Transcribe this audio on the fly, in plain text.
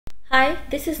Hi,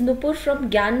 this is Nupur from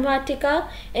Gyanvatika,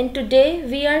 and today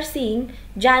we are seeing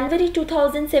January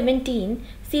 2017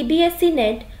 CBSE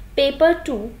Net Paper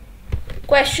 2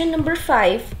 question number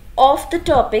 5 of the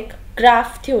topic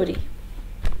Graph Theory.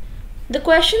 The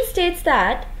question states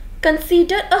that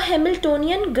consider a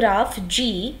Hamiltonian graph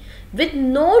G with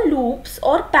no loops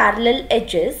or parallel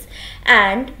edges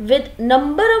and with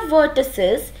number of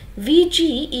vertices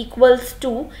Vg equals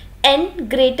to n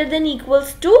greater than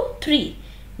equals to 3.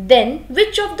 Then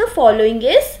which of the following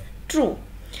is true?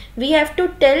 We have to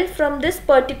tell from this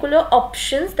particular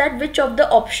options that which of the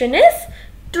option is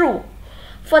true.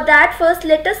 For that, first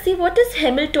let us see what is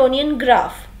Hamiltonian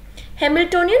graph.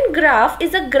 Hamiltonian graph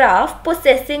is a graph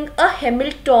possessing a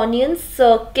Hamiltonian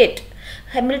cycle.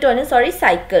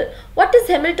 What is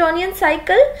Hamiltonian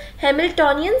cycle?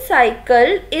 Hamiltonian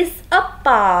cycle is a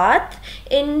path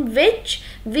in which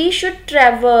we should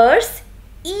traverse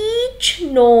each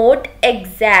node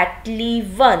exactly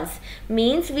once.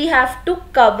 Means we have to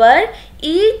cover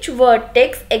each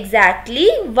vertex exactly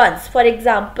once. For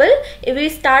example, if we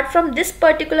start from this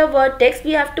particular vertex,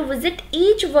 we have to visit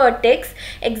each vertex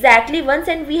exactly once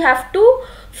and we have to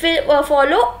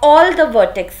follow all the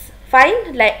vertex.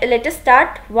 Fine, let us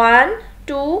start 1,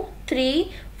 2,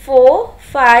 3, 4,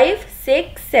 5,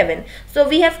 6, 7. So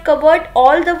we have covered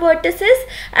all the vertices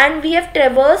and we have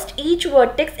traversed each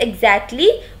vertex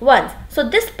exactly once. So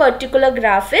this particular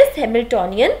graph is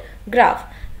Hamiltonian graph.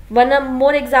 One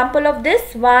more example of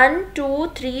this: 1,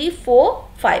 2, 3, 4,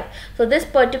 5. So this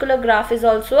particular graph is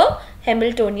also a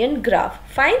Hamiltonian graph.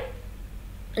 Fine.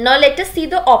 Now let us see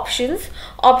the options.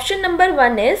 Option number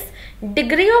 1 is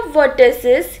degree of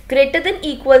vertices greater than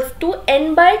equals to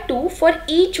n by 2 for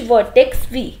each vertex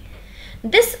V.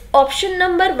 This option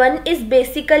number 1 is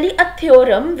basically a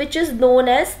theorem which is known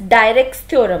as Dirac's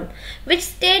theorem, which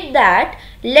states that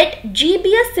let G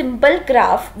be a simple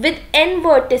graph with n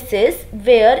vertices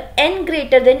where n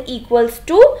greater than equals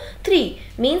to 3,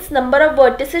 means number of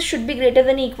vertices should be greater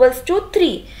than equals to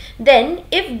 3. Then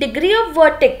if degree of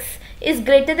vertex is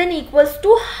greater than equals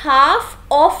to half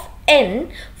of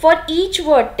n for each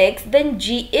vertex, then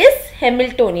G is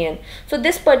Hamiltonian. So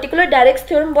this particular Dirac's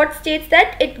theorem what states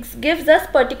that it gives us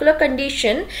particular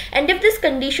condition, and if this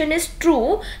condition is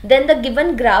true, then the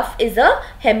given graph is a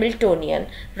Hamiltonian,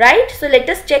 right? So let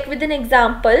us check with an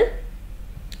example.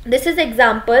 This is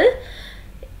example.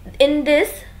 In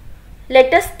this,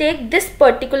 let us take this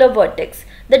particular vertex.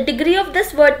 The degree of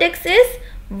this vertex is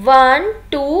 1,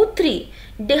 2, 3.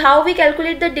 How we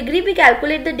calculate the degree? We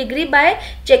calculate the degree by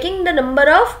checking the number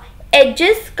of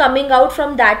edges coming out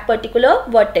from that particular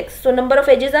vertex. So number of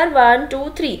edges are 1,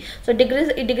 2, 3. So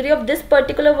degree of this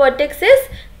particular vertex is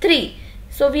 3.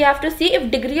 So we have to see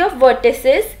if degree of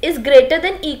vertices is greater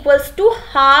than equals to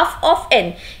half of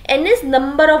n. N is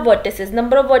number of vertices.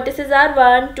 Number of vertices are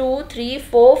 1, 2, 3,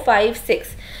 4, 5,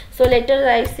 6. So let us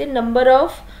write the number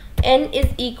of n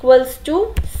is equals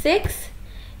to 6.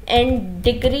 And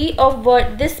degree of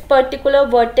this particular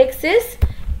vertex is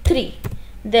 3.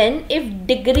 Then if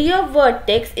degree of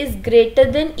vertex is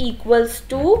greater than equals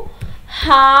to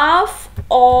half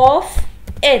of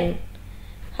n,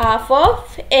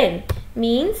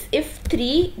 means if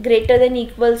 3 greater than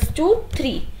equals to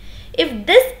 3. If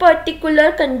this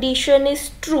particular condition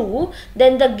is true,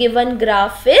 then the given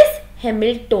graph is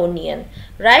Hamiltonian,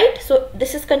 right? So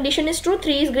this is condition is true.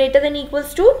 3 is greater than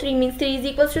equals to 3 means 3 is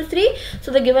equals to 3.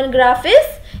 So the given graph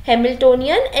is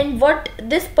Hamiltonian, and what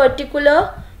this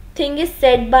particular thing is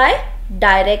said by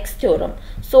Dirac's theorem.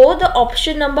 So the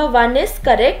option number 1 is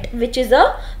correct, which is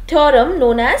a theorem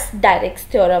known as Dirac's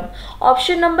theorem.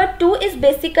 Option number 2 is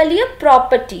basically a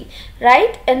property,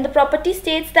 right? And the property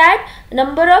states that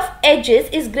number of edges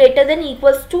is greater than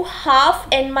equals to half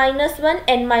n minus 1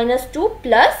 n minus 2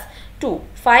 plus 2.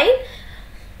 Fine.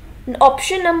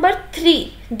 Option number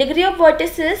 3, degree of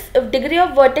vertices, if degree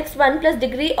of vertex 1 plus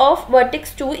degree of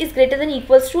vertex 2 is greater than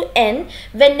equals to n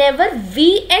whenever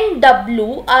V and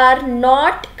W are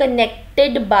not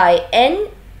connected by an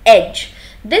edge.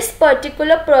 This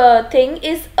particular thing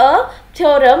is a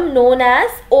theorem known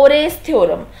as Ore's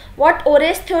theorem. What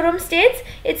Ore's theorem states?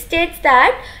 It states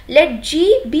that let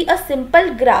G be a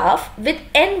simple graph with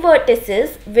n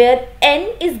vertices where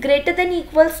n is greater than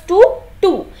equals to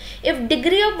 2. If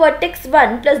degree of vertex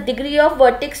 1 plus degree of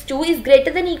vertex 2 is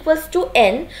greater than equals to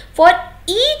n for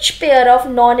each pair of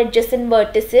non-adjacent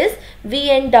vertices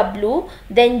V and W,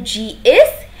 then G is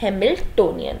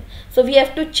Hamiltonian. So we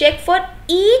have to check for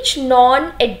each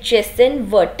non-adjacent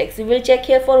vertex. We will check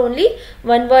here for only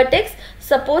one vertex.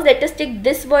 Suppose let us take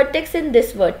this vertex and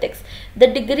this vertex. The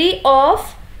degree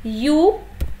of U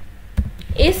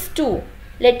is 2.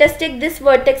 Let us take this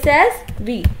vertex as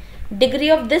V. Degree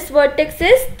of this vertex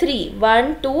is 3.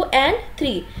 1, 2 and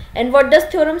 3. And what does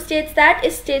theorem states that?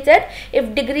 It states that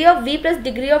if degree of V plus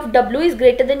degree of W is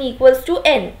greater than equals to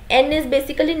N. N is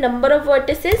basically number of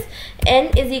vertices.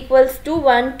 N is equals to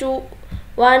 1, 2,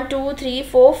 3,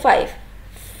 4, 5.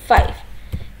 5.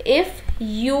 If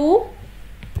U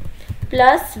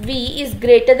plus V is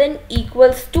greater than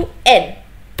equals to N.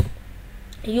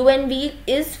 U and V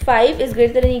is 5 is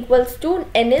greater than equals to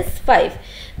N is 5.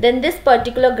 Then this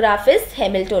particular graph is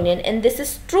Hamiltonian, and this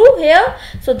is true here.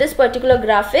 So this particular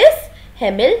graph is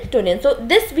Hamiltonian. So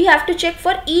this we have to check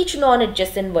for each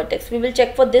non-adjacent vertex. We will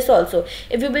check for this also.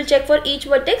 If we will check for each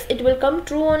vertex, it will come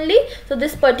true only. So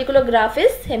this particular graph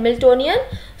is Hamiltonian.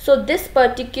 So this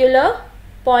particular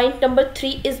point number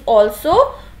 3 is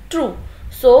also true.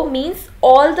 So means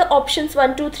all the options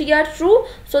 1, 2, 3 are true.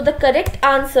 So the correct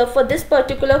answer for this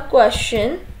particular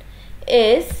question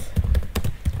is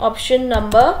option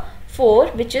number 4,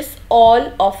 which is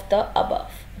all of the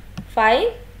above.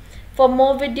 Fine. For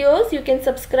more videos, you can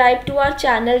subscribe to our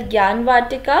channel Gyan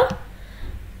Vatika.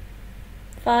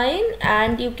 Fine.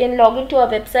 And you can log into our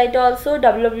website also,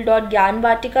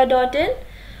 www.gyanvatika.in.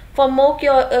 For more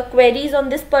queries on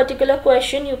this particular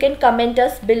question, you can comment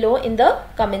us below in the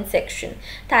comment section.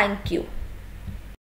 Thank you.